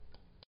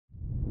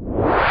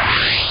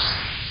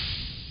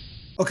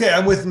Okay,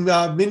 I'm with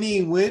Minnie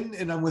Nguyen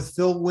and I'm with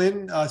Phil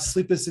Nguyen.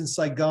 Sleepless in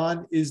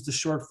Saigon is the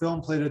short film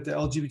played at the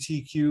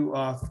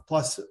LGBTQ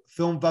plus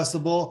film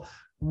festival.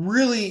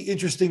 Really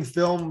interesting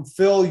film.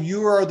 Phil,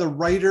 you are the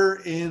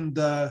writer and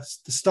the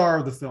star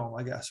of the film,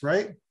 I guess,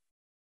 right?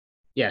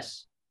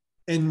 Yes.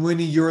 And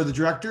Winnie, you're the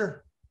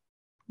director.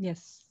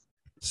 Yes.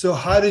 So,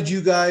 how did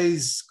you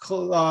guys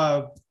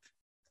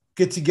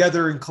get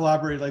together and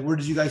collaborate? Like, where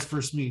did you guys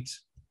first meet?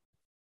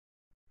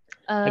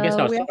 I guess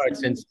I'll We start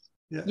actually, since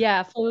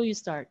yeah, Flo, you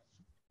start.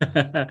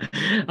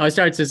 I'll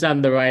start since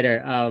I'm the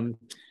writer.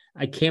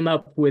 I came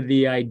up with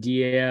the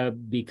idea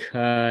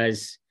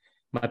because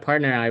my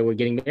partner and I were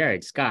getting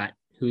married, Scott,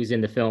 who's in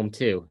the film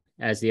too,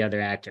 as the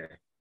other actor.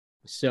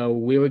 So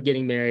we were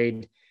getting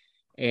married,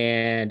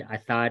 and I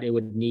thought it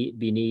would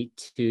be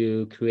neat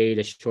to create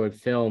a short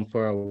film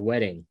for a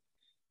wedding.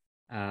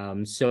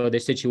 So the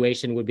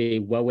situation would be,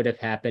 what would have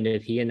happened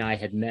if he and I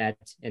had met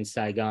in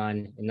Saigon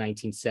in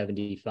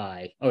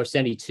 1975 or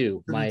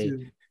 72,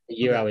 the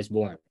year I was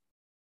born.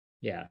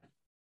 Yeah.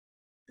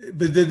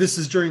 But this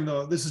is during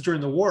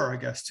the war, I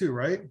guess, too,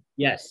 right?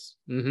 Yes.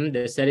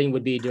 The setting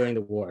would be during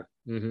the war.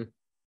 And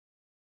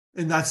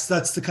that's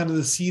the kind of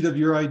the seed of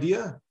your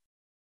idea.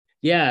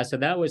 Yeah. So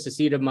that was the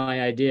seed of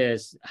my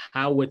ideas.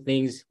 How would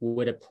things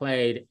would have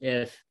played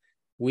if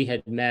we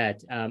had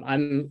met?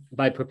 I'm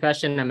by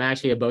profession, I'm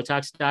actually a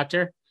Botox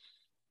doctor.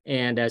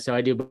 And so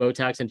I do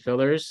Botox and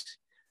fillers.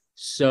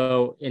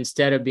 So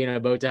instead of being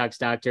a Botox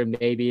doctor,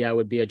 maybe I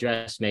would be a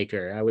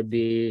dressmaker. I would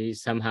be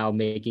somehow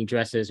making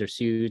dresses or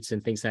suits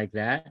and things like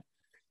that.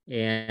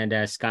 And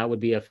Scott would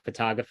be a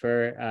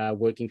photographer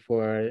working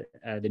for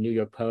the New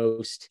York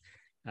Post.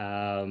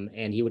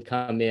 And he would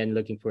come in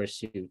looking for a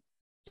suit,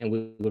 and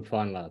we would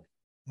fall in love.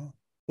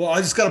 Well,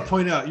 I just got to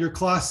point out, you're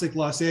classic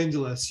Los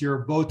Angeles.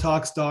 You're a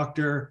Botox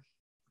doctor,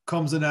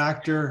 comes an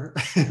actor,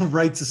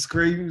 writes a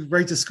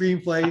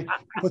screenplay,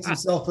 puts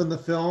himself in the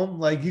film.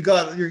 Like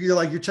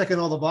you're checking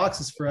all the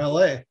boxes for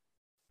LA.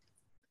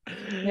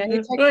 Yeah,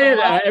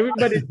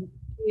 everybody.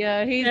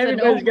 Yeah,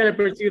 everybody's got to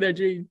pursue their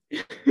dream.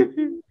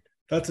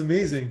 That's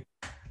amazing.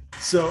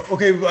 So,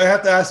 okay, I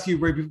have to ask you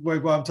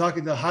while I'm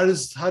talking to, how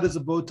does a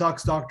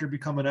Botox doctor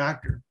become an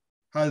actor?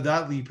 How did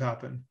that leap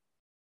happen?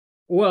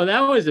 Well, that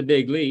was a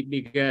big leap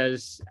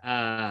because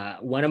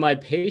one of my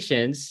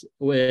patients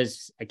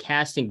was a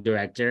casting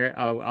director.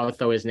 I'll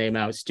throw his name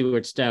out,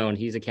 Stuart Stone.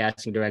 He's a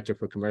casting director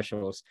for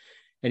commercials.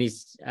 And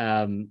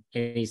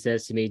he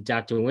says to me,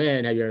 Dr.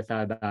 Nguyen, have you ever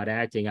thought about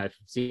acting? I've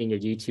seen your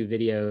YouTube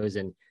videos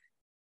and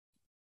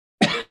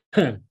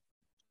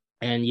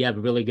and you have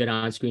a really good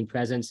on-screen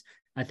presence.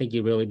 I think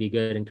you'd really be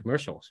good in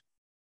commercials.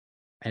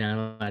 And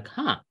I'm like,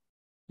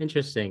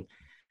 interesting.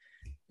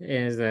 And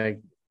it's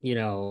like,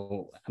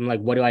 I'm like,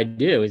 what do I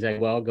do? He's like,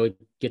 well, go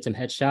get some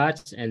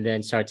headshots and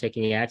then start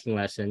taking acting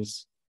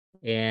lessons.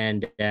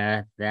 And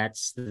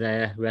that's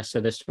the rest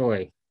of the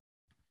story.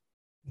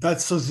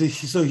 That's so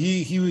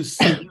he was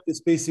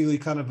it's basically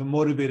kind of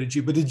motivated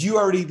you. But did you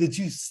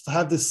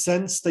have the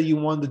sense that you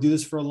wanted to do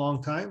this for a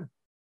long time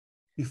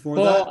before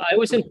that? I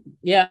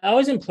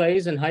was in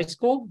plays in high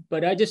school,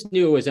 but I just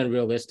knew it was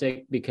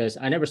unrealistic because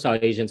I never saw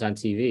Asians on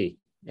TV.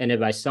 And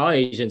if I saw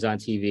Asians on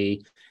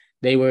TV,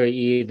 they were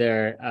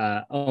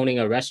either owning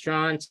a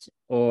restaurant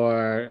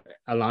or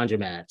a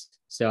laundromat.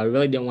 So I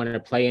really didn't want to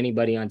play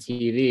anybody on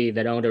TV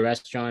that owned a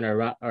restaurant or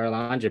a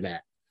laundromat.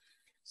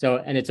 So,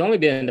 and it's only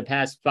been in the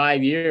past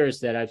 5 years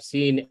that I've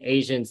seen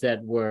Asians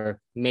that were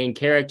main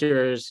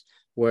characters,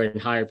 were in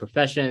higher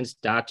professions,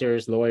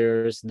 doctors,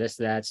 lawyers, this,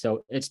 that.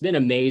 So it's been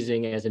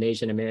amazing as an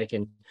Asian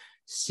American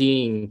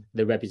seeing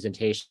the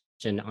representation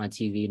on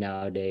TV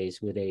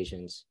nowadays with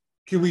Asians.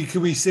 Can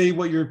we say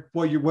what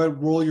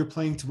role you're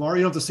playing tomorrow?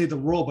 You don't have to say the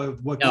role,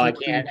 but what? No, I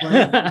can't.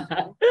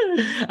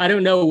 I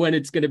don't know when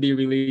it's going to be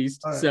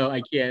released, right. So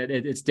I can't.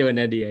 It's still an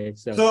NDA.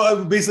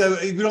 So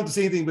basically, we don't have to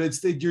say anything,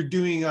 but you're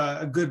doing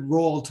a good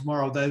role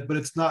tomorrow. But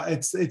it's not.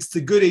 It's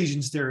the good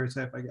Asian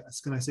stereotype, I guess.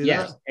 Can I say that?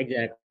 Yes,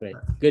 exactly.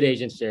 Good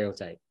Asian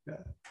stereotype. Yeah.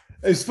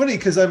 It's funny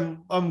because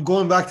I'm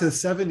going back to the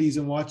 70s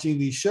and watching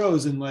these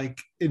shows, and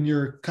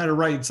you're kind of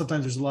right.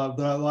 Sometimes there's a lot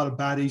of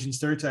bad Asian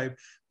stereotype.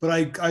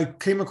 But I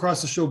came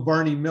across the show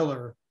Barney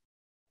Miller,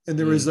 and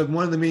there was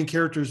one of the main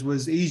characters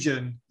was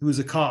Asian, who was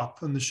a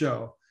cop on the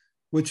show,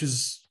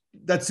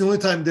 that's the only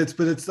time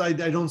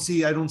I don't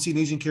see an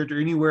Asian character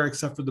anywhere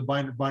except for the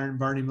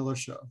Barney Miller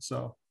show.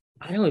 So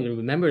I don't even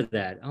remember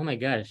that. Oh my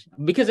gosh,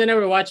 because I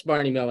never watched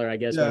Barney Miller, I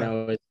guess,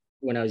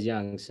 when I was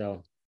young.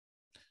 So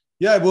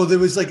yeah, well, there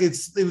was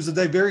it was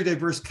a very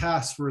diverse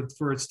cast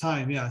for its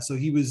time. Yeah, so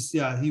he was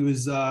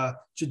a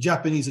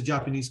Japanese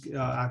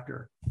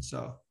actor.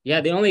 So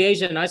yeah, the only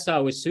Asian I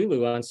saw was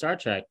Sulu on Star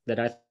Trek that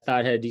I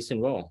thought had a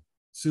decent role.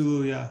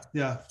 Sulu,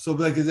 yeah. So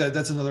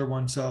that's another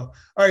one. So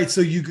all right,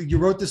 so you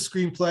wrote the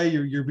screenplay.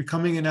 You're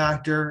becoming an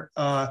actor.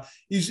 But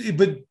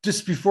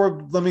just before,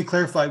 let me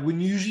clarify. When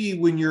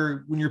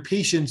your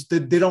patients, they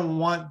don't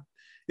want,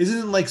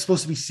 isn't it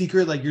supposed to be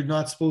secret? Like you're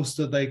not supposed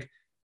to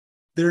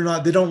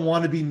they don't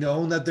want to be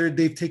known that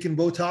they've taken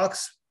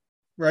Botox,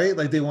 right?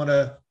 Like they want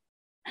to.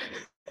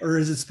 or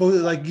is it supposed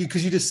to like you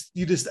because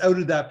you just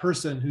outed that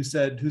person who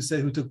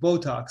took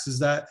Botox? Is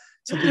that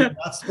something you're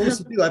not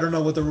supposed to do? I don't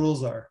know what the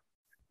rules are.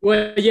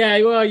 Well,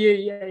 yeah, well,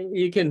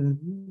 you can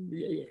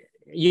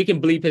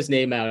bleep his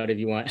name out if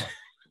you want.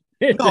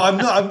 No, I'm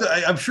not.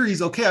 I'm sure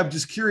he's okay. I'm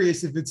just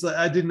curious if it's like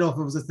I didn't know if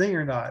it was a thing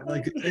or not.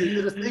 Like, is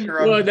it a thing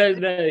or? Well,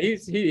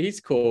 he's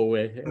cool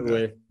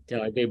with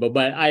telling people,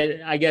 but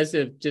I guess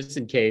if just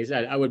in case,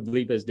 I would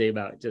bleep his name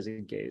out just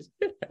in case.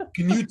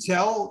 Can you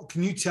tell?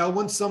 Can you tell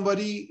when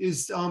somebody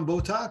is on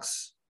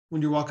Botox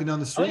when you're walking down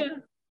the street? Oh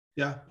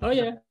yeah. Oh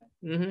yeah.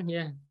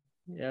 Yeah.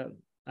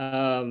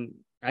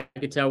 I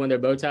can tell when they're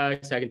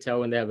Botox. I can tell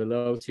when they have a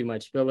little too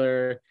much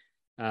filler.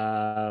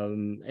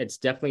 It's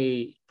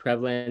definitely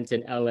prevalent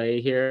in LA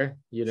here,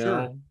 you know.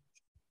 Sure.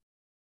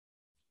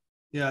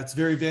 Yeah, it's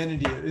very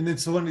vanity, and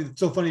it's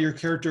so funny. Your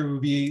character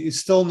is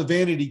still in the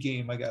vanity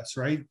game, I guess,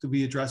 right? To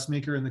be a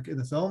dressmaker in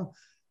the film.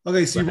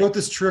 Okay, so you wrote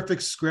this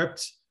terrific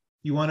script.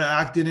 You want to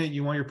act in it.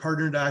 You want your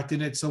partner to act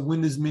in it. So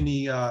when does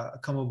Minnie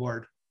come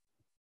aboard?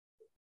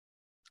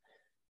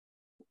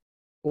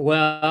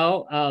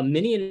 Well,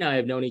 Minnie and I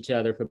have known each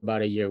other for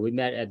about a year. We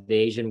met at the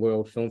Asian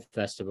World Film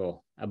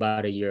Festival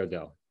about a year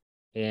ago,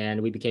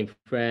 and we became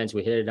friends.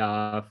 We hit it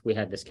off. We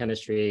had this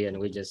chemistry, and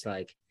we just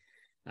like.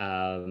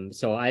 So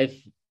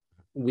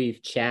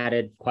we've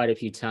chatted quite a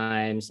few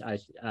times.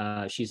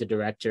 She's a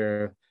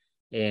director,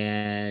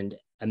 and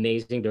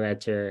amazing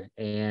director,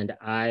 and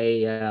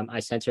I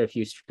sent her a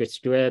few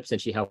scripts, and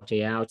she helped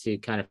me out to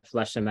kind of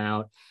flesh them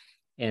out.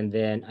 And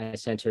then I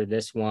sent her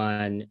this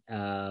one,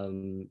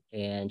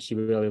 and she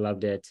really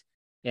loved it.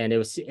 And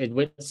it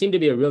seemed to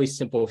be a really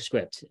simple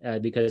script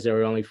because there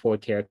were only 4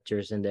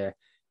 characters in there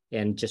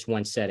and just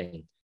one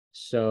setting.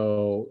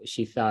 So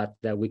she thought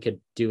that we could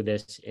do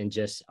this in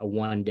just a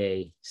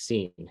one-day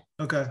scene.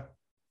 Okay.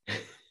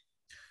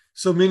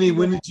 So Minnie,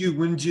 when did you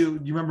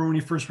remember when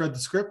you first read the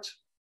script?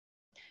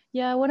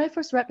 Yeah, when I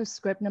first read the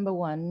script, number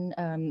one,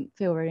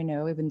 Phil already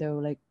know, even though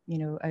like,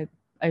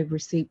 I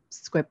receive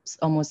scripts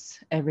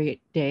almost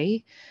every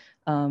day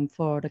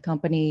for the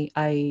company.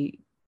 I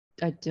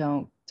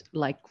don't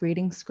like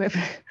reading script.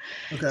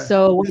 Okay.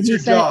 So when it's he your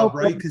said, job,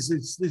 right? Because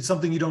it's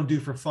something you don't do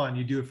for fun.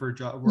 You do it for a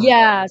job. Work.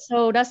 Yeah.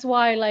 So that's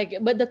why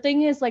but the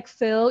thing is like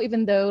Phil,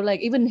 even though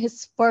like even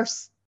his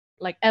first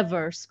like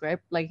ever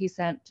script, like he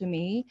sent to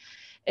me,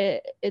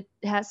 it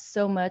has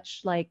so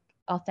much like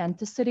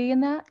authenticity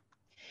in that.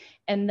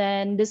 And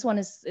then this one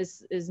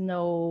is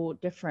no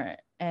different,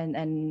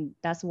 and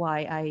that's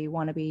why I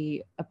want to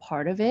be a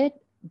part of it,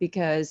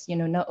 because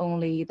not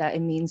only that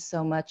it means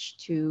so much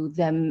to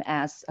them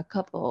as a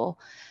couple,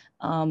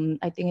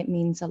 I think it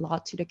means a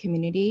lot to the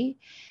community,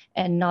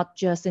 and not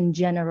just in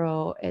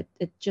general.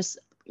 It just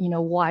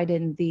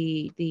widen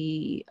the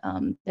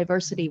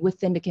diversity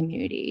within the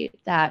community,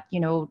 that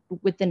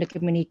within the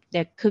community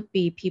there could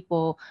be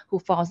people who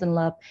falls in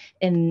love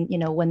in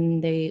when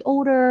they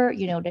older,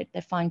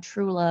 they find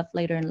true love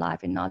later in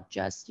life, and not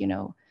just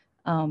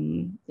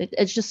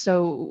it's just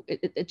so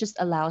it just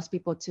allows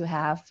people to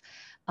have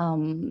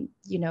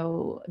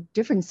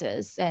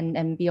differences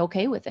and be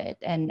okay with it,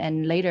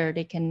 and later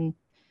they can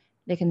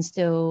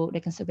still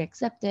be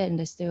accepted, and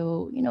they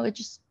still it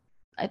just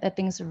I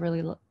think it's a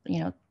really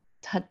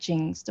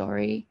touching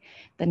story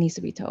that needs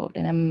to be told,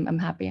 and I'm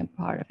happy I'm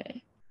part of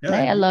it. Yeah,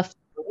 I love it.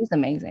 It's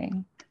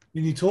amazing.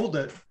 And you told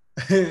it.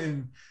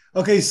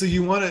 Okay, so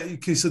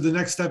so the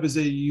next step is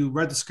that you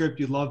read the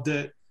script, you loved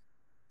it,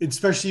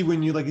 especially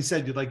when you, like you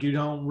said, you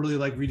don't really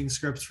like reading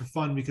scripts for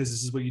fun because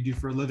this is what you do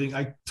for a living.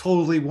 I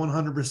totally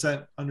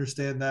 100%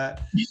 understand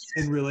that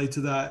and relate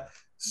to that.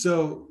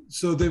 So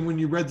then when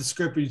you read the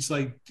script, it's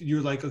like you're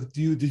like,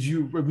 did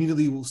you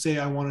immediately say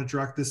I want to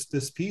direct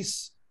this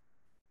piece?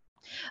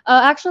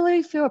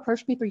 Actually, Phil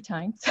approached me 3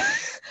 times.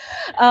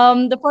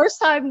 The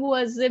first time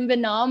was in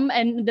Vietnam,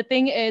 and the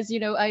thing is,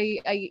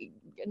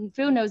 and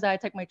Phil knows that I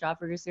take my job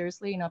very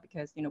seriously, not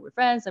because we're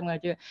friends. I'm gonna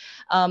do it,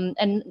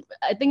 and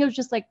I think it was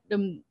just like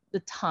the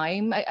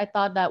time. I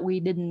thought that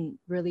we didn't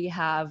really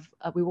have,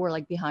 we were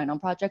like behind on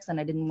projects, and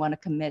I didn't want to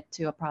commit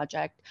to a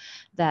project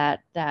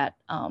that I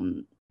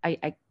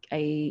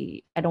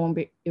don't want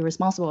to be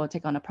irresponsible to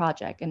take on a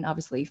project. And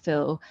obviously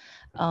Phil,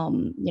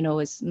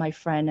 is my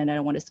friend, and I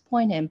don't want to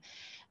disappoint him.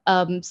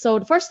 So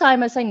the first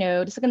time I said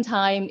no. The second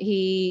time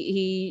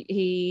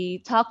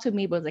he talked to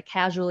me, but like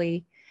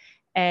casually,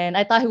 and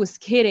I thought he was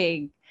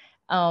kidding,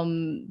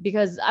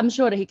 because I'm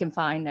sure that he can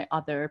find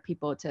other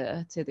people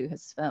to do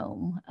his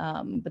film.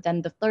 But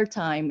then the third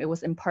time it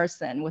was in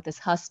person with his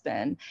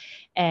husband,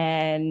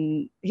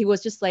 and he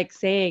was just like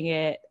saying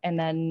it, and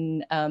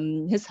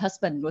then his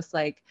husband was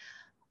like,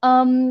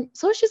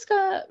 so she's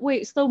gonna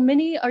wait. So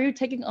Minnie, are you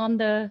taking on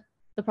the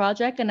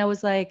project? And I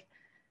was like,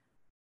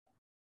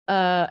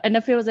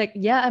 and Phil was like,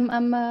 yeah,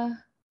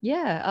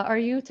 yeah. Are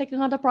you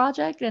taking on the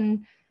project?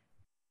 And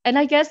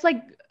I guess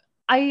like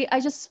I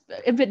just,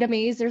 in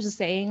Vietnamese there's a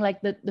saying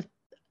like the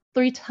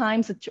 3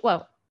 times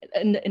well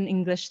in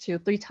English too,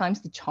 3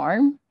 times the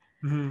charm.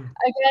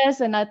 I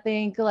guess. And I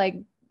think like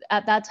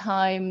at that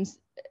time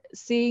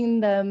seeing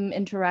them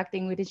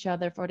interacting with each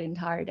other for the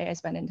entire day. I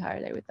spent the entire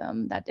day with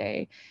them that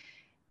day.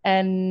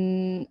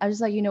 And I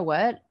was like, you know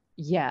what?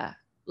 Yeah,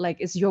 like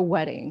it's your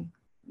wedding.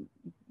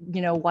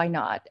 Why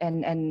not?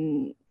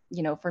 And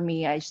for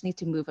me, I just need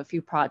to move a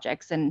few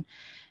projects, and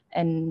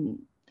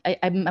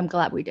I'm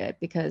glad we did,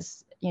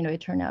 because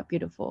it turned out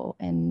beautiful,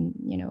 and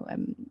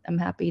I'm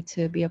happy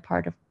to be a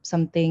part of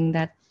something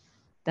that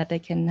they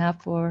can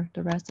have for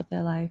the rest of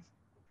their life.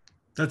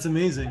 That's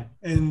amazing.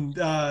 And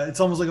it's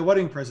almost like a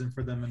wedding present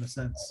for them in a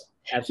sense.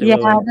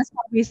 Absolutely. Yeah, that's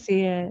how we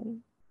see it.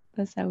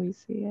 That's how we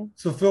see it.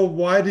 So Phil,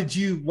 why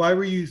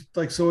were you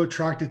like so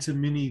attracted to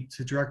Minnie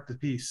to direct the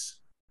piece?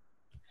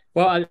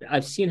 Well,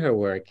 I've seen her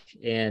work,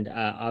 and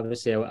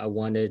obviously I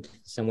wanted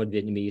someone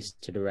Vietnamese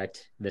to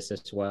direct this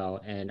as well.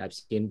 And I've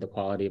seen the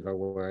quality of her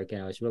work,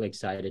 and I was really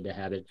excited to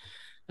have it.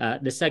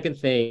 The second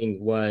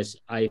thing was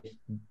I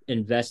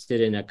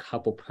invested in a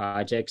couple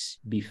projects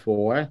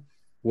before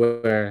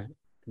where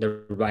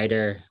the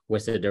writer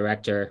was the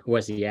director,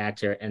 was the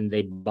actor, and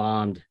they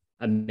bombed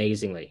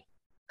amazingly,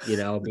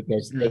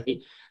 because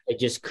they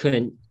just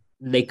couldn't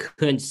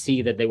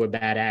see that they were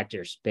bad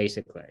actors,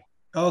 basically.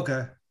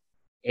 Okay.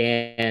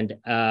 And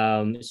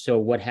so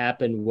what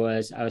happened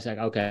was I was like,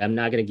 okay, I'm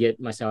not going to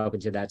get myself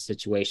into that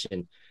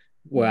situation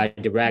where I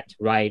direct,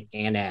 write,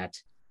 and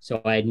act.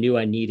 So I knew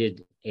I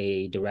needed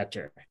a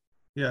director.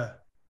 Yeah.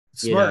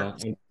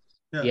 Smart.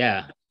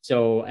 Yeah.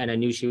 So, and I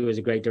knew she was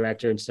a great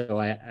director. And so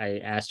I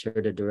asked her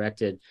to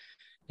direct it.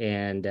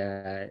 And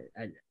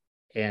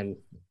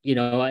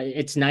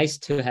it's nice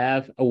to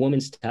have a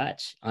woman's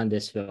touch on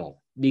this film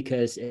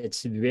because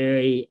it's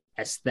very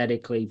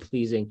aesthetically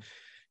pleasing.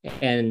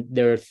 And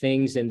there are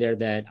things in there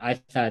that I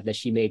thought that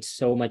she made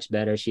so much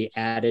better. She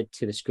added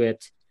to the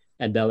script,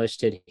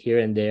 embellished it here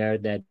and there,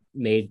 that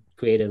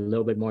created a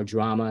little bit more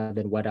drama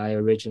than what I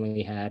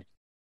originally had.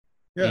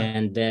 Yeah.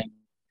 And then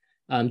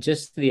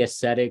just the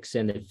aesthetics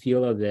and the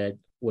feel of it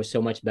was so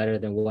much better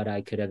than what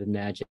I could have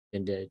imagined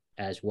it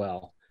as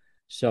well.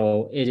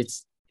 So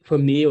for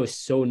me, it was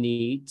so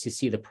neat to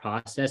see the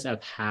process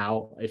of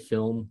how a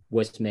film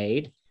was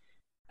made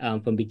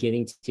from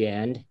beginning to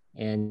end,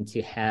 and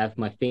to have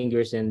my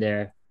fingers in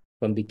there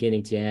from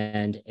beginning to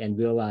end and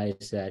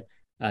realize that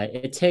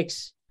it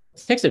takes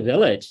a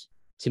village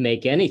to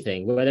make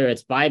anything, whether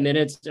it's 5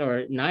 minutes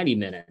or 90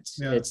 minutes.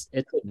 Yeah. It's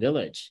a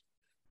village,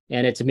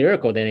 and it's a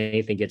miracle that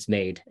anything gets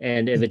made.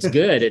 And if it's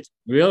good, it's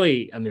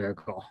really a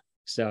miracle.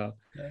 So,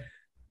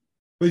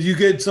 but you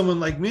get someone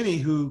like Minnie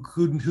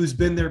who's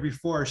been there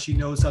before. She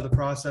knows how the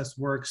process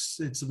works.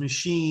 It's a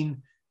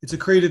machine. It's a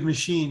creative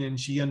machine, and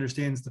she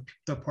understands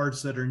the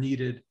parts that are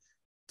needed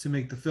to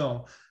make the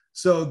film.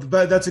 So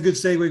that's a good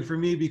segue for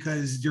me,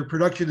 because your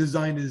production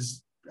design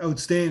is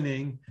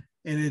outstanding.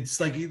 And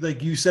it's like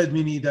you said,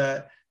 Minnie,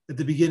 that at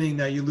the beginning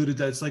that you alluded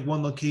that it's like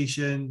one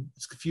location,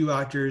 it's a few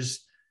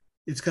actors,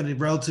 it's kind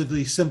of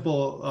relatively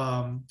simple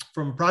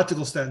from a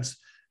practical sense.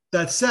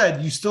 That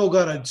said, you still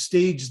got to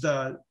stage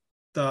the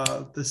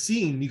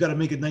scene. You got to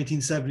make it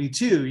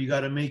 1972. You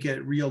got to make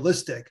it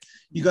realistic.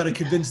 You got to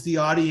convince the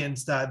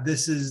audience that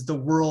this is the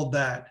world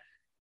that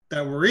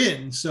we're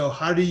in. So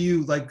how do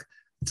you, like,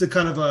 it's a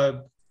kind of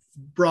a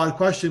broad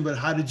question, but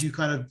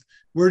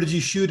where did you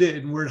shoot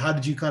it, and how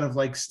did you kind of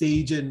like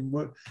stage it, and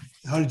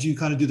how did you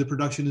kind of do the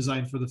production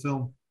design for the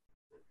film?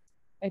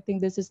 I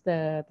think this is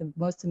the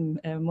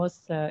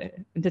most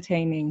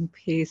entertaining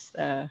piece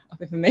of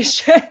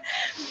information.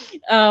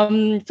 So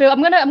I'm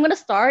gonna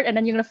start, and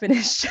then you're gonna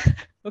finish.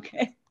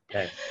 Okay.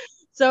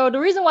 So the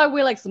reason why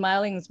we're like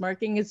smiling and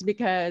smirking is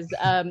because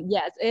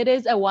yes, it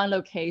is a one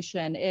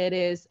location. It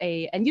is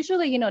and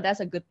usually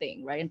that's a good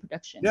thing, right, in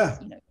production.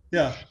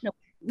 Yeah.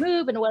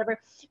 Move and whatever.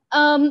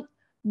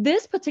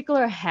 This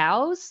particular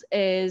house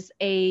is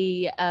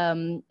a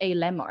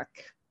landmark.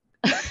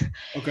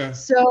 Okay.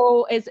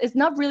 So it's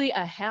not really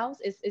a house.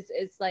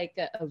 It's like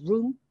a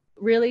room,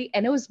 really,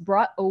 and it was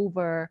brought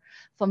over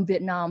from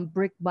Vietnam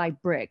brick by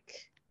brick.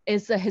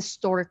 It's a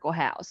historical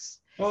house.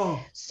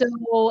 Oh. So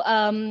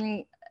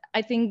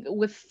I think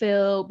with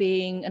Phil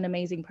being an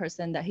amazing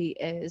person that he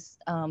is,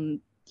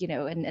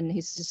 and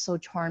he's just so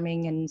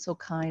charming and so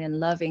kind and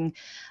loving.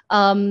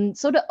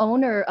 So the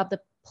owner of the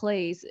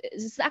place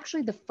is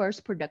actually the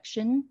first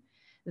production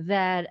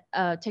that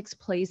takes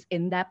place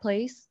in that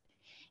place.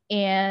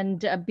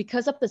 And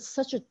because of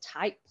such a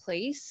tight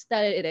place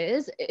that it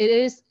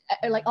is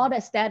like all the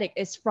aesthetic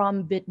is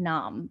from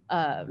Vietnam,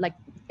 like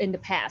in the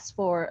past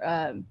for,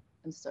 I'm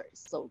sorry,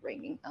 it's so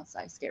raining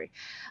outside, scary.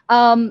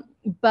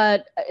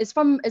 But it's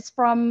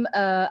from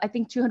I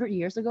think 200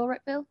 years ago,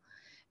 right, Phil?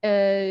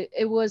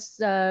 It was,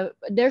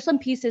 there's some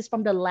pieces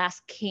from the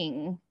last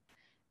king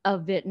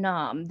of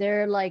Vietnam.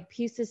 They're like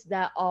pieces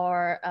that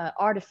are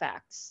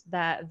artifacts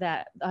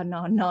that are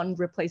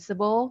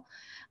non-replaceable.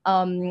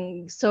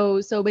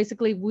 So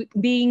basically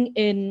being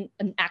in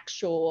an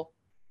actual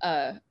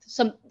an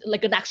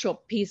actual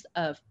piece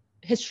of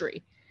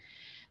history,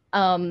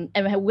 and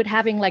with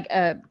having like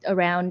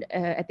around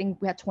I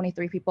think we had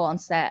 23 people on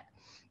set,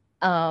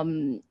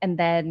 and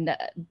then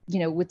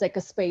with like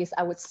a space,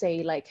 I would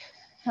say like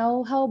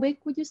How big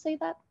would you say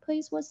that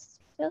place was,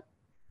 Phil?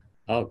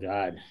 Oh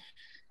God,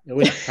 it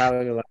was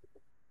probably like,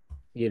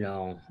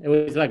 it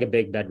was like a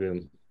big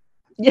bedroom.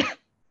 Yeah.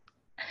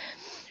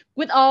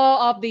 With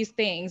all of these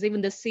things,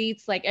 even the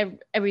seats, like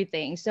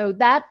everything. So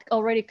that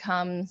already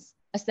comes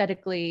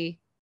aesthetically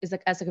is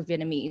like as like a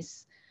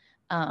Vietnamese,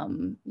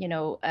 you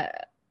know,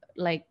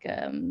 like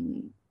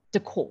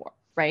decor,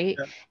 right?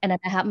 Yeah. And then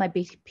I had my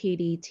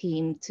PD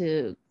team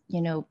to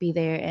be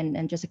there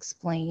and just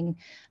explain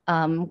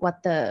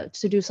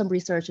to do some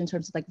research in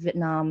terms of like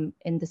Vietnam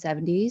in the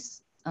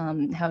 70s,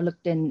 how it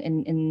looked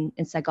in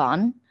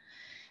Saigon.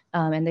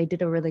 And they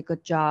did a really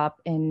good job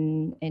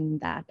in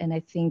that. And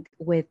I think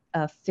with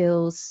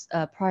Phil's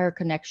prior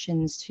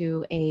connections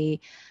to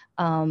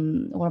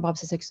one of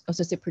Bob's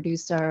associate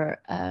producer,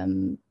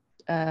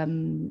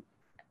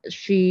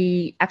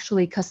 she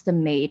actually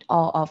custom made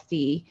all of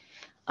the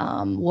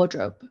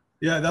wardrobe.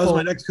 Yeah, that was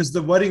my next, because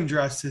the wedding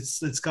dress,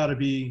 it's got to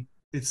be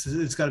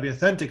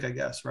authentic, I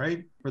guess,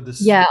 right? For this.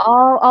 Yeah,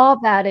 all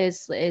of that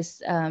is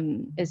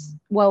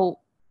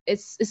well,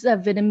 it's a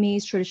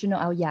Vietnamese traditional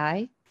ao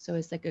dai. So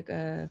it's like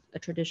a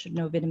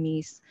traditional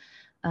Vietnamese,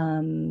 I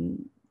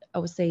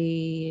would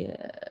say,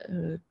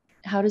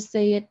 how to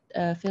say it,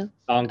 Phil?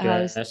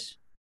 Dress.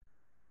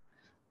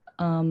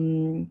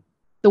 The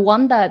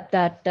one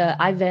that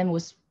Ivan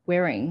was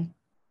wearing,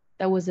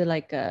 that was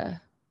like I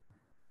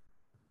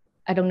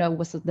don't know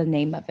what's the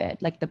name of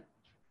it, like the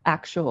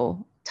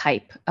actual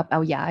type of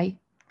ao dai.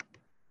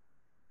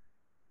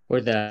 For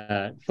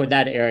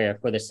that area,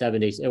 for the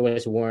 70s, it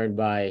was worn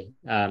by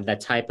that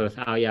type of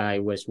ao dai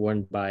was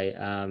worn by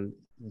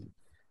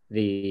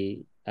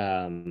the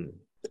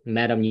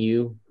Madame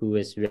Yu, who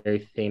was very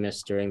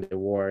famous during the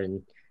war,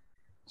 and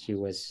she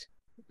was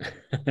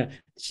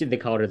they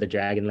called her the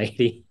Dragon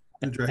Lady.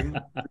 The dragon.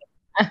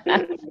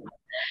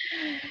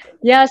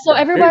 Yeah, so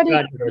everybody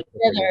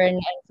together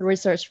and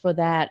research for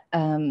that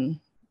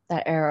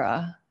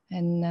era.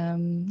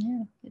 And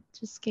yeah, it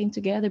just came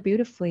together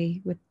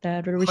beautifully with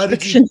the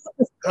restrictions.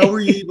 How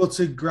were you able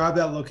to grab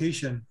that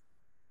location?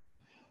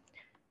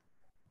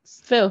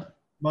 Phil.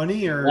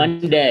 Money or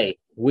 1 day?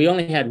 We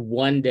only had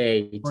 1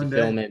 day to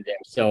film in there.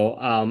 So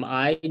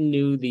I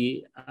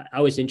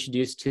was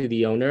introduced to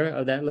the owner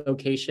of that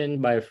location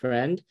by a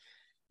friend.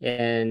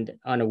 And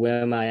on a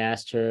whim, I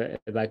asked her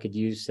if I could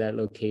use that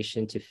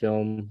location to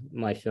film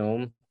my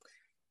film.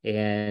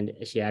 And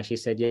she actually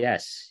said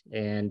yes.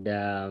 And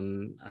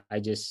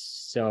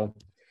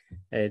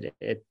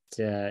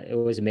it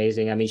was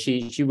amazing. I mean,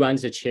 she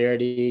runs a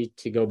charity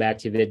to go back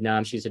to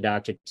Vietnam. She's a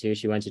doctor too.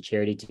 She runs a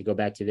charity to go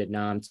back to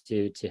Vietnam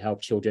to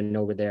help children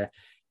over there,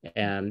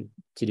 to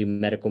do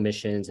medical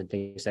missions and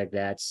things like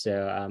that.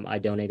 So I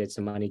donated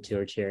some money to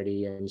her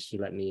charity, and she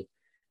let me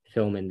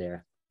film in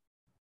there.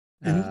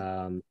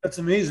 That's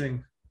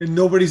amazing. And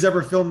nobody's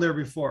ever filmed there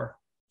before.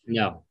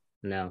 No.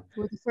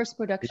 With the first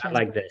production. Not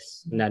like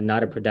this.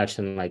 Not a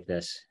production like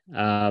this.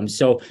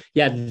 So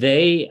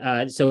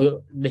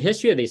the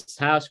history of this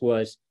house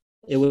was,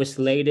 it was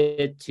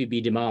slated to be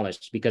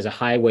demolished because a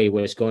highway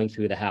was going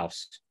through the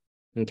house.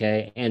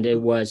 Okay. And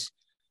it was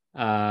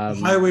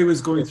the highway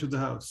was going through the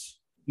house.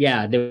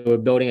 Yeah, they were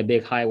building a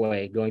big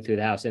highway going through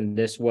the house. And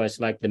this was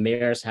like the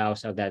mayor's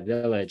house of that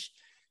village.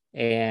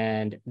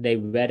 And they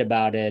read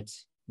about it.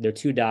 There are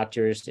 2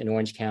 doctors in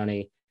Orange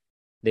County.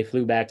 They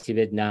flew back to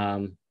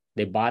Vietnam.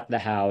 They bought the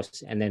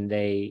house, and then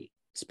they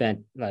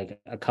spent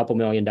like a couple $1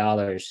 million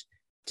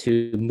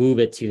to move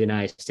it to the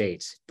United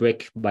States,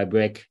 brick by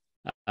brick,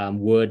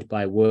 wood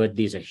by wood.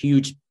 These are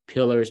huge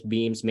pillars,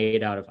 beams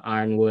made out of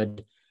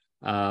ironwood.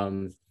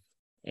 And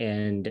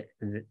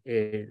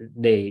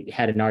they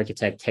had an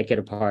architect take it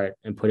apart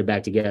and put it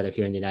back together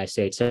here in the United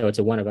States. So it's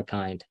a one of a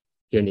kind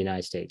here in the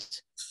United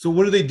States. So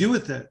what do they do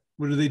with it?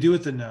 What do they do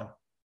with it now?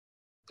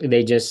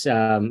 They just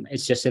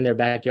it's just in their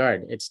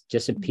backyard. It's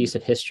just a piece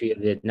of history of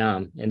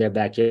Vietnam in their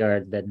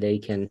backyard that they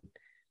can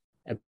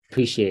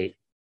appreciate.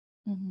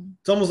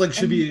 It's almost like it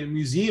should be a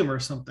museum or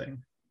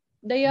something.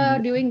 They are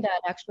doing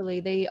that,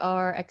 actually. They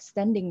are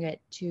extending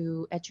it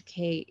to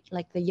educate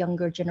like the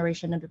younger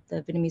generation of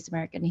the Vietnamese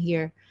American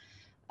here,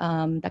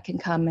 that can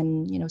come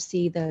and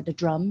see the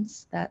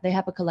drums. That they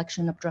have a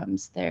collection of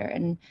drums there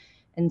and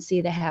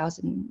see the house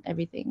and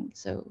everything.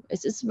 So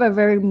it's a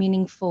very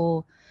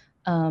meaningful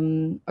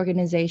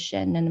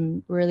organization, and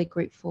I'm really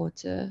grateful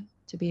to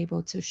be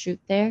able to shoot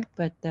there.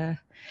 But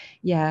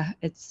yeah,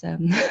 it's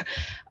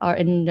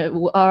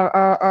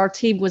our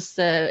team was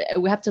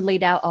we have to lay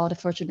out all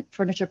the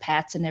furniture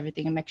pads and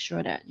everything and make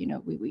sure that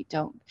we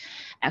don't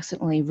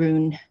accidentally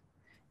ruin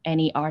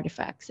any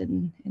artifacts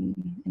in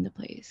the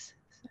place.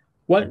 So.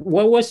 What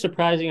was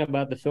surprising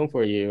about the film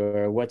for you,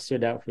 or what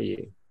stood out for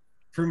you?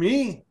 For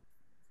me,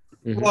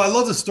 well, I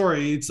love the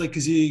story. It's like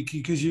because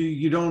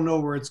you don't know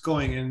where it's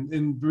going,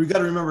 and we got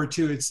to remember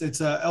too. It's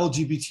a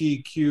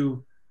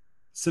LGBTQ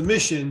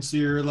submission, so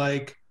you're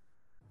like,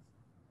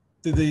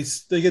 did they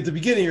like at the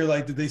beginning? You're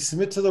like, did they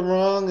submit to the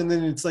wrong? And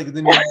then it's like,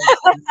 then you're like,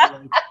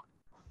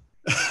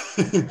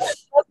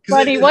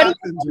 funny. What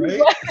happens,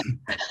 right?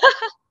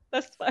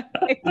 That's fine.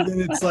 And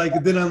then it's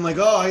like, then I'm like,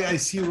 oh, I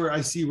see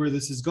where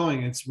this is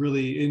going. It's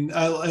really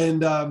I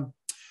can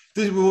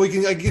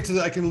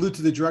allude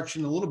to the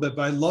direction a little bit,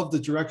 but I love the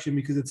direction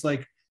because it's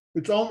like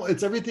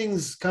it's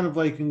everything's kind of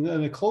like in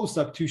a close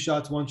up, 2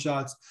 shots, 1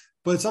 shots,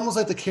 but it's almost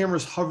like the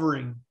camera's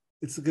hovering.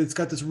 It's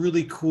got this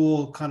really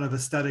cool kind of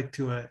aesthetic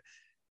to it,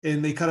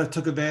 and they kind of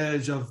took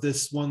advantage of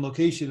this one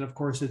location. Of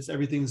course,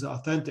 everything's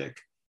authentic.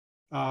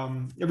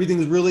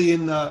 Everything's really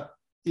in the,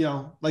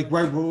 like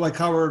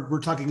how we're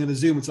talking in a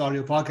Zoom, it's an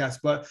audio podcast,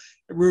 but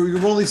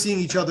we're only seeing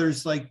each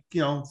other's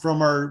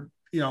from our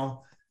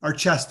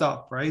chest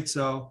up, right?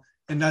 So,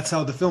 and that's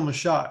how the film is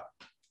shot,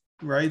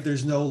 right?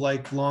 There's no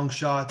like long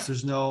shots. I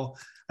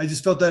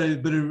just felt that,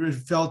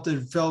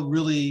 it felt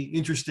really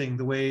interesting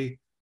the way,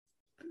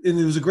 and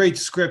it was a great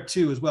script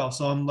too, as well.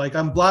 So I'm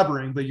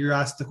blabbering, but you're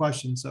asked the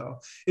question. So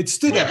it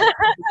stood out.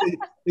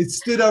 it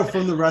stood out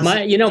from the rest.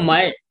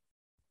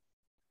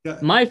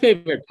 My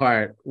favorite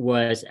part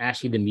was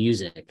actually the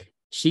music.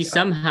 She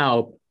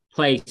somehow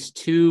placed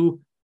 2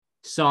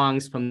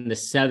 songs from the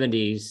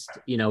 70s,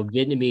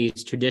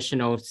 Vietnamese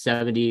traditional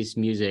 70s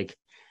music,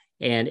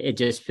 and it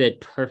just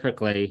fit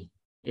perfectly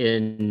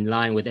in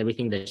line with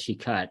everything that she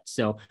cut.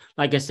 So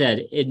like I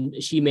said,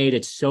 she made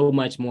it so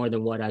much more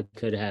than what I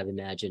could have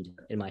imagined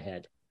in my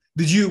head.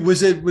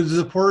 Was it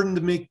important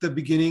to make the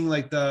beginning,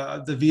 like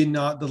the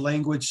Vietnam, the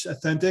language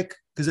authentic?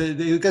 Because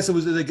I guess it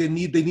was like they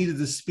needed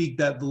to speak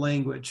the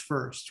language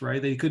first,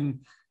 right? They couldn't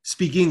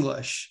speak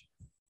English.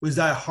 Was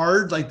that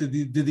hard? Like,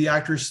 did the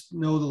actors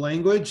know the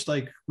language,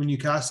 like when you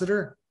casted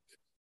her?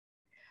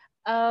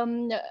 Are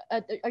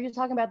you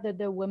talking about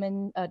the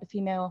woman, the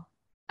female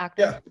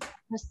actor?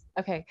 Yeah.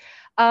 Okay.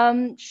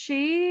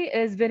 She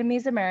is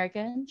Vietnamese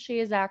American.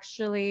 She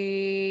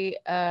actually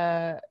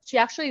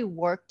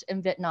worked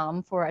in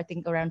Vietnam for, I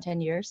think, around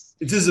 10 years.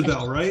 It's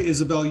Isabel, right?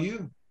 Isabel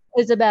Yu.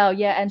 Isabel,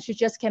 yeah, and she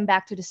just came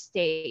back to the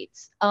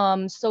States.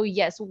 So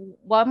yes,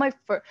 one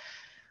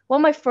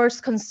of my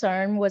first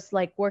concern was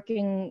like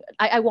working.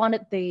 I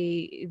wanted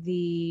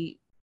the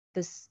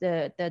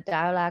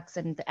dialects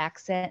and the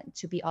accent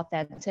to be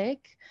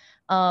authentic.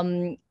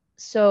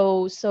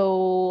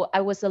 So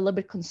I was a little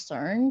bit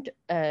concerned,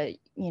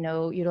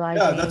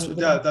 utilizing.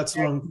 That's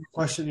the wrong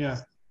question. Yeah.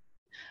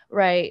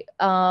 Right.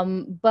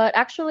 But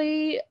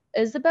actually,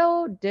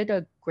 Isabel did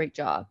a great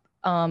job.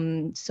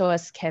 So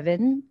as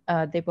Kevin,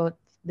 they both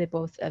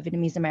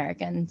Vietnamese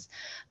Americans.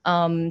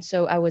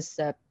 So I was,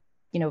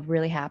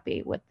 really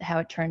happy with how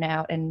it turned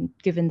out, and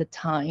given the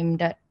time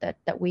that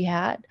we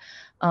had.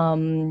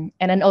 And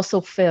then also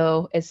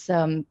Phil is,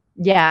 I'm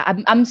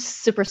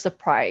super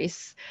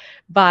surprised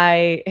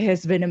by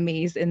his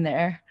Vietnamese in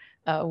there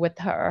with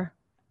her.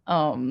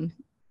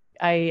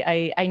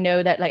 I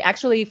know that, like,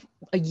 actually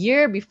a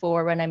year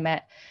before when I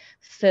met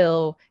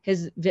Phil,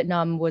 his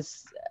Vietnam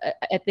was,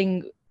 I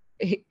think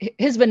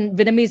his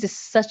Vietnamese is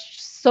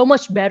so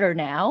much better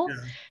now. Yeah.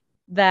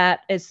 That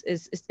is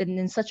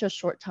in such a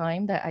short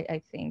time that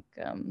I think.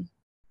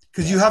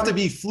 Because you have to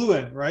be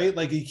fluent, right?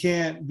 Like it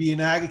can't be an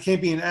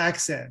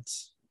accent,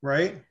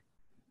 right?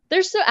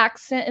 There's no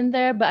accent in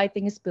there, but I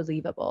think it's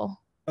believable.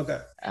 Okay.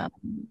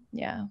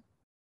 Yeah.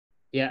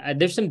 Yeah,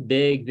 there's some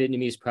big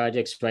Vietnamese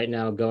projects right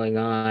now going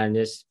on.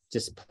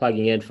 Just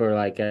plugging in for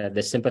like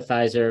The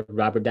Sympathizer,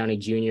 Robert Downey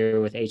Jr.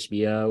 with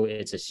HBO.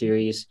 It's a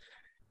series,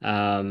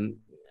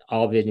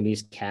 all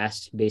Vietnamese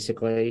cast.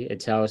 Basically, it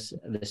tells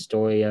the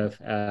story of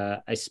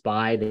a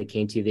spy that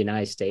came to the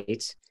United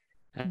States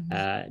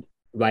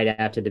right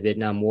after the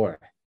Vietnam War,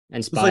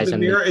 and spies.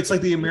 It's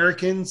like the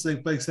Americans,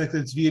 like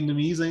it's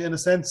Vietnamese in a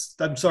sense.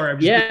 I'm sorry.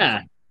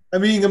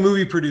 I'm being a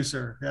movie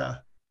producer. Yeah.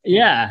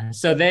 Yeah.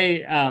 So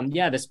they,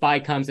 the spy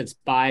comes and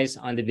spies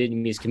on the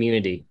Vietnamese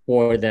community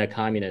or the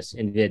communists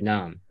in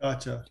Vietnam.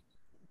 Gotcha.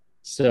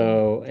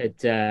 So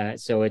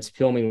it's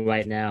filming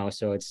right now.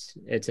 So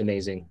it's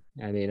amazing.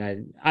 I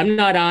mean, I'm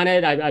not on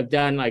it. I've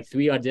done like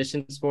 3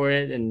 auditions for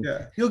it, and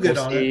yeah, you'll get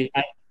on it.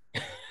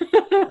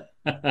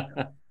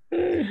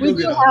 We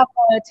do have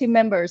team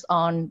members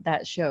on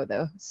that show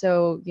though.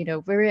 So,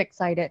 very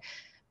excited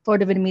for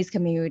the Vietnamese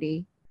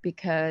community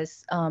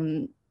because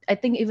I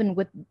think even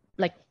with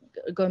like,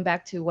 going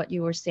back to what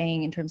you were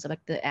saying in terms of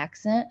like the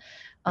accent,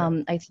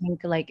 I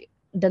think like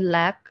the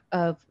lack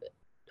of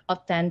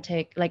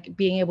authentic, like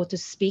being able to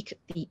speak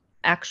the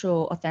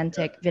actual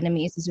authentic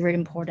Vietnamese is very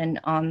important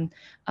on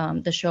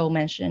the show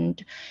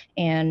mentioned.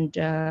 And,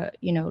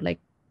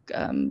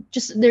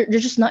 just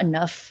there's just not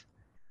enough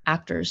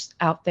actors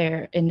out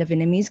there in the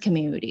Vietnamese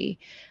community.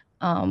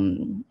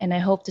 And I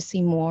hope to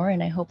see more,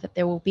 and I hope that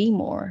there will be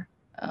more,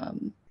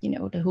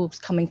 who's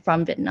coming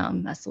from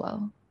Vietnam as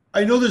well.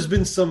 I know there's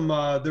been some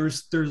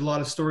there's a lot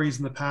of stories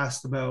in the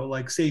past about,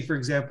 like, say for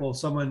example,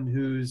 someone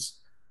who's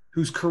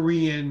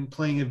Korean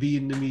playing a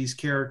Vietnamese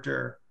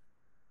character.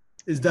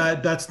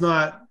 That's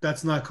not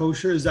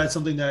kosher? Is that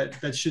something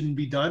that shouldn't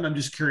be done? I'm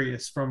just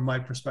curious from my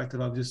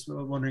perspective. I'm just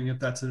wondering if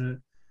that's in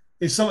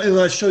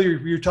that show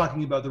you're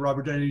talking about, the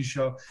Robert Downey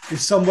show, if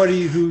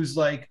somebody who's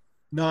like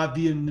not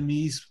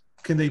Vietnamese,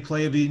 can they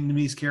play a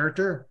Vietnamese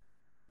character?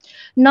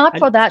 Not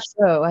for that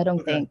show, I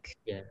don't think.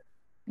 Yeah.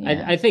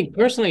 Yeah. I think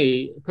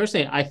personally,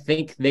 I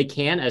think they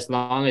can, as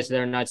long as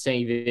they're not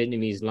saying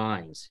Vietnamese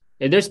lines.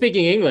 If they're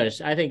speaking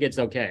English, I think it's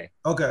okay.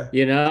 Okay.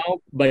 You know,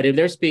 but if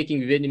they're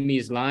speaking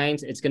Vietnamese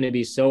lines, it's going to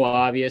be so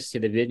obvious to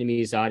the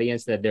Vietnamese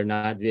audience that they're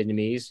not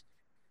Vietnamese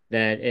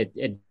that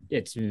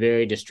it's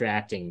very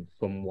distracting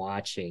from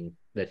watching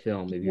the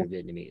film if you're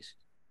Vietnamese.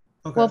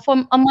 Okay. Well,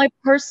 from on my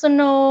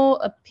personal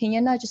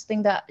opinion, I just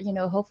think that,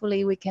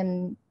 hopefully we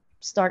can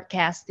start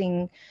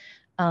casting,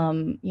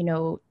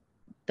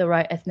 the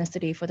right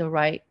ethnicity for the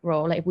right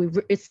role. Like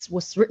it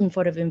was written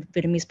for the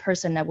Vietnamese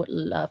person. I would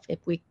love if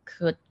we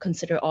could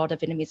consider all the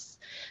Vietnamese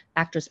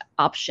actors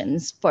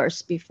options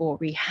first before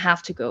we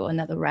have to go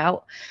another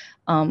route.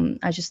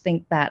 I just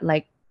think that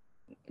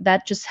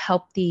that just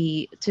helped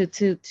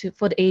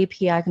for the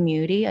API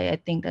community. I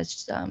think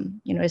that's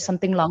is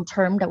something long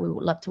term that we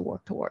would love to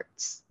work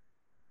towards.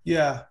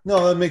 Yeah,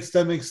 no, that makes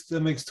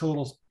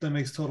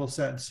total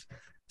sense.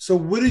 So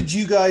what did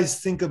you guys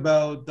think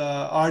about the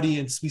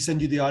audience? We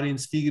send you the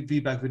audience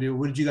feedback video.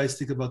 What did you guys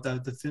think about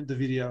the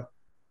video?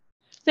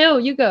 Phil,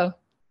 you go.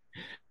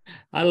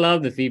 I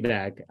love the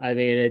feedback. I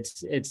mean,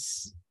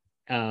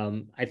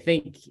 I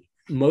think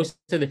most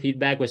of the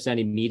feedback was done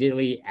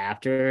immediately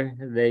after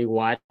they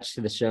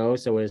watched the show,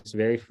 so it's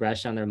very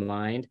fresh on their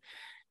mind,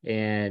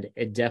 and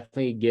it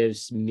definitely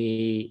gives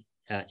me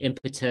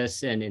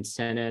impetus and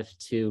incentive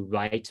to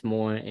write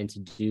more and to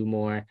do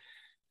more.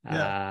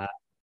 Yeah.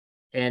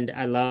 And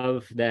I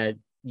love that,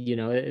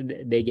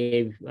 they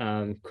gave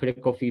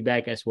critical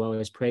feedback as well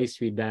as praise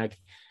feedback.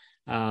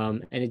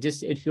 And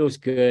it feels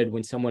good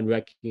when someone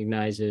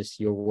recognizes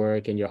your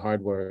work and your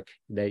hard work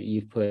that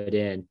you've put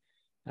in.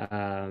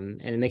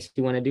 And it makes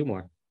you want to do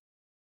more.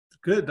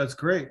 Good. That's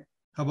great.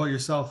 How about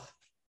yourself,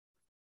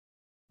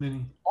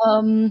 Minnie?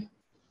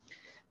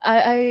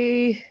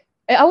 I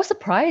was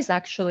surprised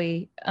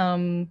actually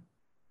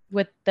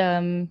with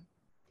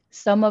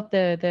some of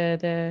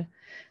the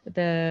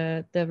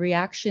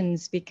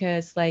reactions,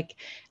 because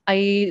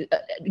I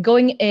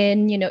going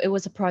in, it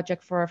was a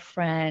project for a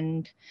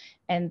friend,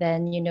 and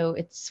then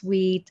it's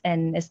sweet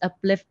and it's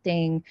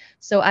uplifting,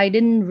 so I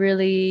didn't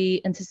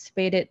really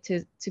anticipate it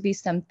to be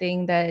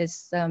something that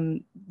is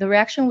the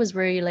reaction was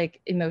very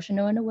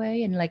emotional in a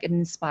way, and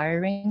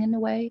inspiring in a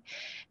way,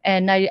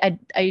 and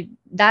I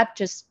that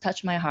just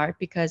touched my heart,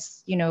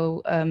 because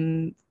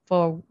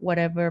for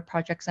whatever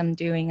projects I'm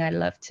doing, I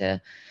love to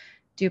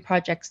do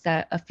projects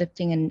that are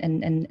uplifting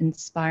and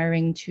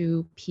inspiring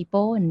to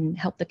people and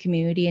help the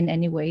community in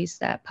any ways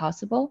that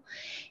possible.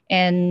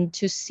 And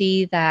to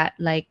see that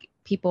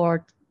people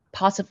are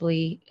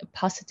positively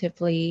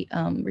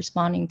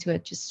responding to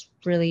it, just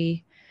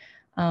really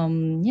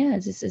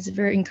it's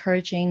very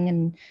encouraging.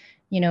 And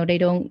they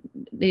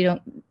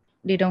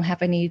don't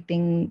have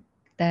anything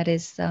that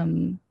is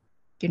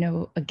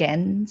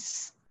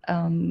against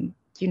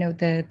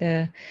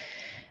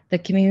the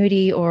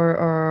community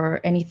or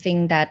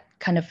anything that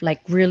kind of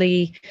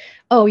really,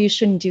 oh, you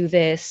shouldn't do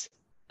this,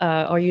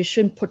 or you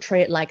shouldn't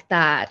portray it like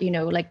that.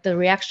 The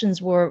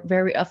reactions were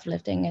very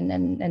uplifting,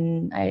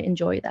 and I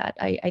enjoy that.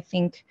 I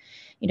think,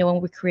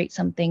 when we create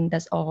something,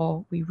 that's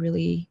all we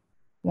really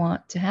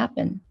want to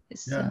happen.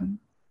 Is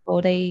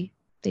well, they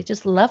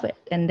just love it,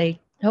 and they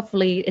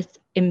hopefully it's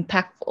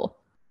impactful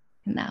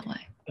in that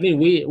way. I mean,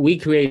 we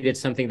created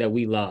something that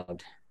we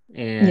loved,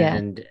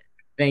 and I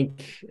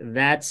think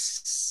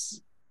that's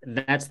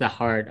the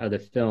heart of the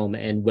film.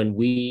 And when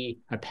we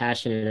are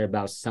passionate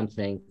about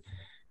something,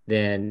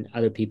 then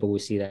other people will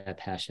see that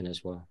passion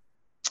as well.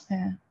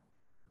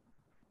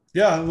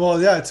 Well,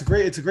 it's a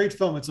great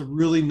film. It's a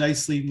really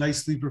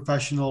nicely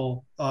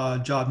professional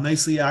job,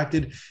 nicely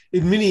acted.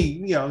 In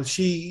Minnie,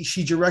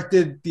 she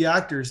directed the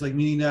actors,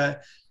 meaning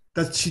that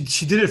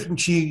she did it from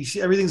she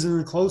everything's in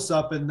the close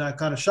up and that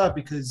kind of shot,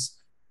 because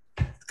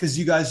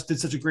you guys did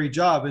such a great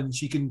job, and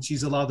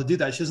she's allowed to do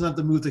that. She doesn't have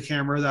to move the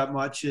camera that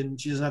much, and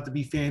she doesn't have to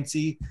be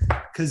fancy,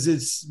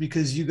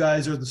 because you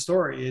guys are the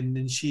story, and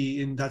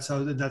that's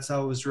how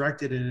it was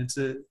directed, and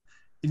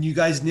and you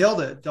guys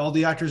nailed it. All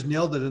the actors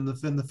nailed it in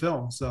the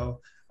film. So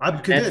I'm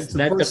convinced.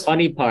 That's the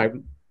funny part.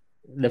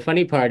 The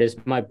funny part is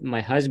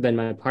my husband,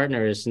 my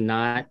partner, is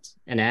not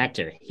an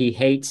actor. He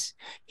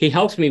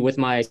helps me with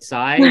my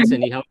sides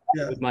and he helps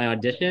me with my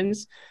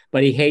auditions,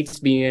 but he hates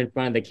being in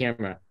front of the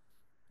camera.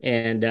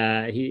 And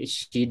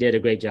she did a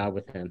great job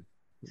with him.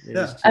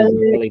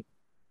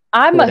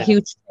 I'm a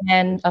huge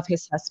fan of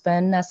his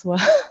husband as well.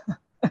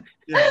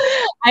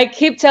 I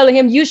keep telling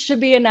him, you should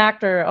be an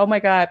actor. Oh my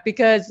God,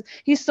 because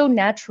he's so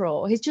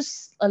natural. He's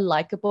just a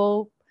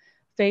likable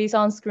face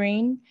on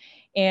screen.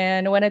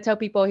 And when I tell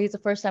people he's a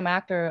first-time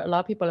actor, a lot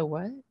of people are,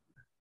 what?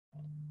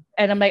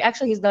 And I'm like,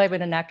 actually, he's not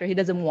even an actor. He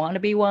doesn't want to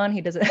be one.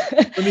 He doesn't.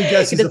 Let me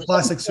guess, he's a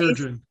plastic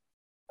surgeon.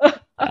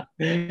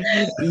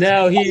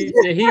 No,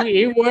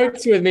 he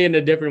works with me in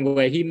a different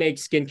way. He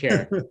makes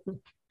skincare.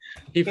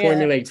 He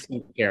formulates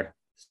skincare.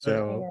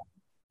 So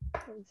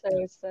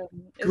it's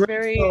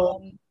very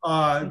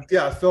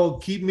Phil,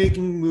 keep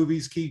making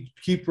movies,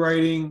 keep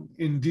writing,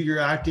 and do your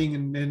acting,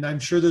 and I'm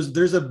sure there's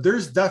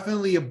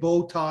definitely a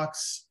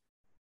Botox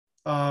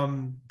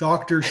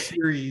doctor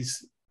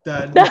series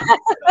that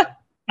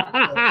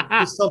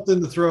just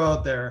something to throw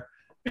out there,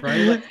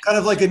 right? Like, kind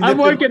of like a I'm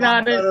working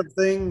on it. kind of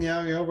thing.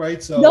 Yeah,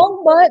 right. So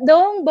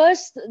Don't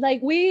bust.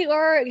 Like, we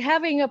are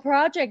having a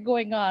project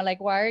going on. Like,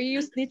 why are you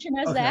snitching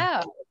us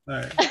out? All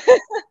right.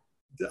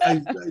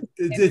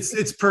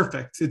 It's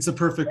perfect. It's a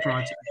perfect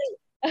project.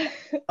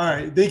 All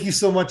right. Thank you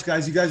so much,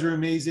 guys. You guys are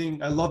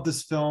amazing. I love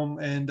this film,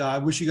 and I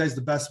wish you guys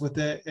the best with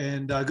it.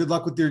 And good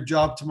luck with your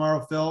job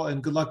tomorrow, Phil.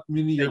 And good luck,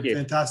 Mimi. You're a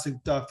fantastic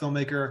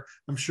filmmaker.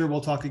 I'm sure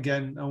we'll talk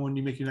again when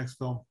you make your next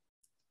film.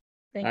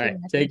 Thank All you. right.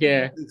 Take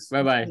care.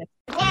 Bye-bye.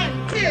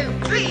 1, 2,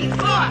 3, 4,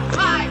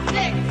 5,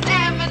 6.